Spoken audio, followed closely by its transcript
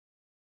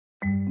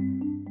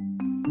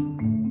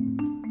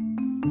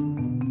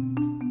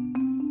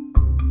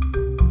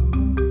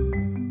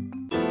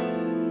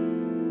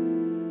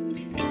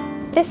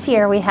This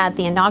year we had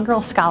the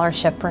inaugural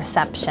scholarship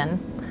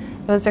reception.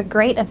 It was a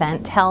great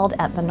event held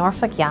at the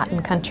Norfolk Yacht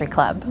and Country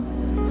Club.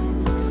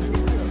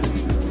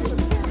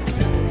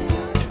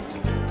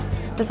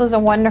 This was a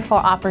wonderful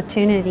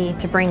opportunity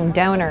to bring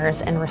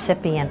donors and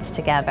recipients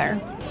together.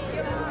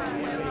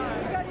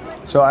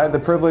 So I had the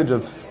privilege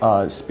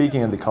of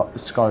speaking at the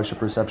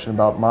scholarship reception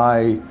about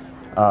my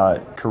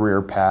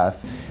career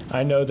path.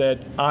 I know that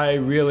I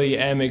really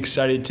am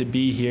excited to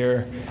be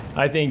here.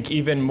 I think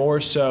even more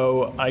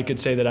so, I could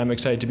say that I'm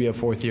excited to be a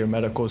fourth-year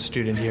medical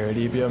student here at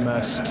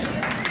EVMS.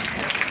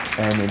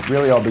 And it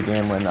really all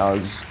began when I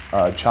was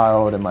a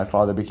child and my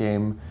father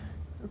became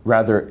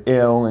rather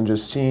ill, and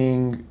just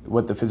seeing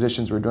what the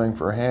physicians were doing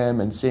for him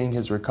and seeing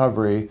his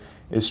recovery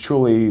is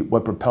truly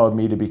what propelled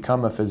me to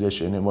become a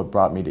physician and what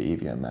brought me to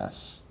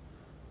EVMS.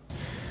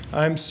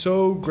 I'm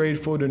so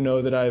grateful to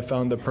know that I have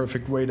found the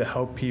perfect way to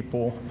help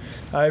people.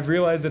 I've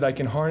realized that I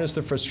can harness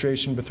the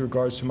frustration with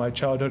regards to my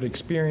childhood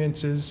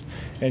experiences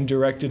and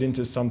direct it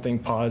into something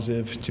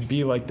positive, to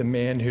be like the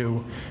man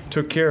who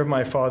took care of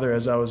my father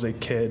as I was a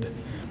kid.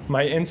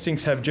 My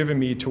instincts have driven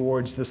me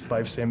towards this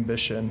life's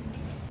ambition.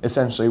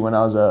 Essentially, when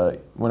I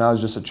was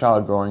just a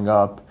child growing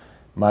up,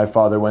 my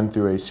father went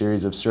through a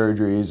series of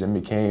surgeries and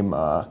became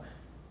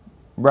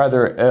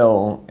rather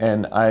ill,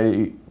 and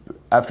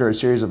after a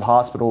series of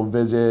hospital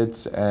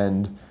visits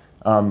and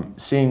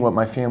seeing what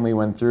my family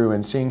went through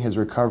and seeing his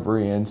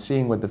recovery and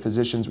seeing what the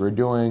physicians were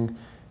doing,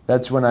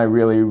 that's when I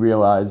really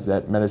realized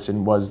that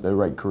medicine was the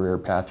right career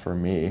path for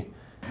me.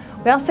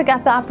 We also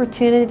got the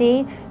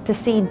opportunity to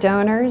see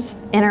donors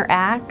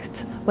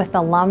interact with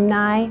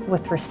alumni,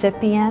 with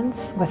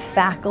recipients, with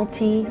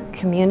faculty,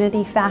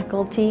 community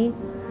faculty.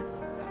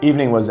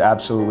 Evening was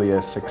absolutely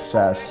a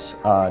success,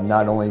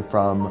 not only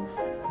from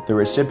the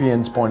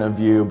recipient's point of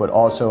view, but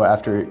also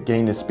after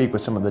getting to speak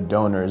with some of the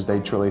donors. They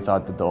truly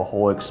thought that the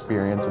whole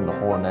experience and the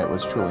whole night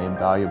was truly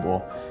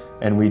invaluable,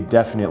 and we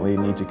definitely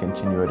need to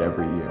continue it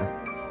every year.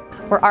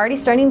 We're already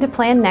starting to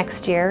plan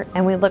next year,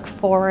 and we look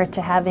forward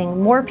to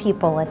having more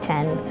people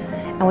attend,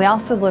 and we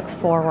also look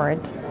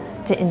forward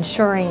to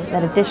ensuring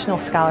that additional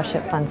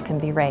scholarship funds can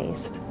be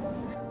raised.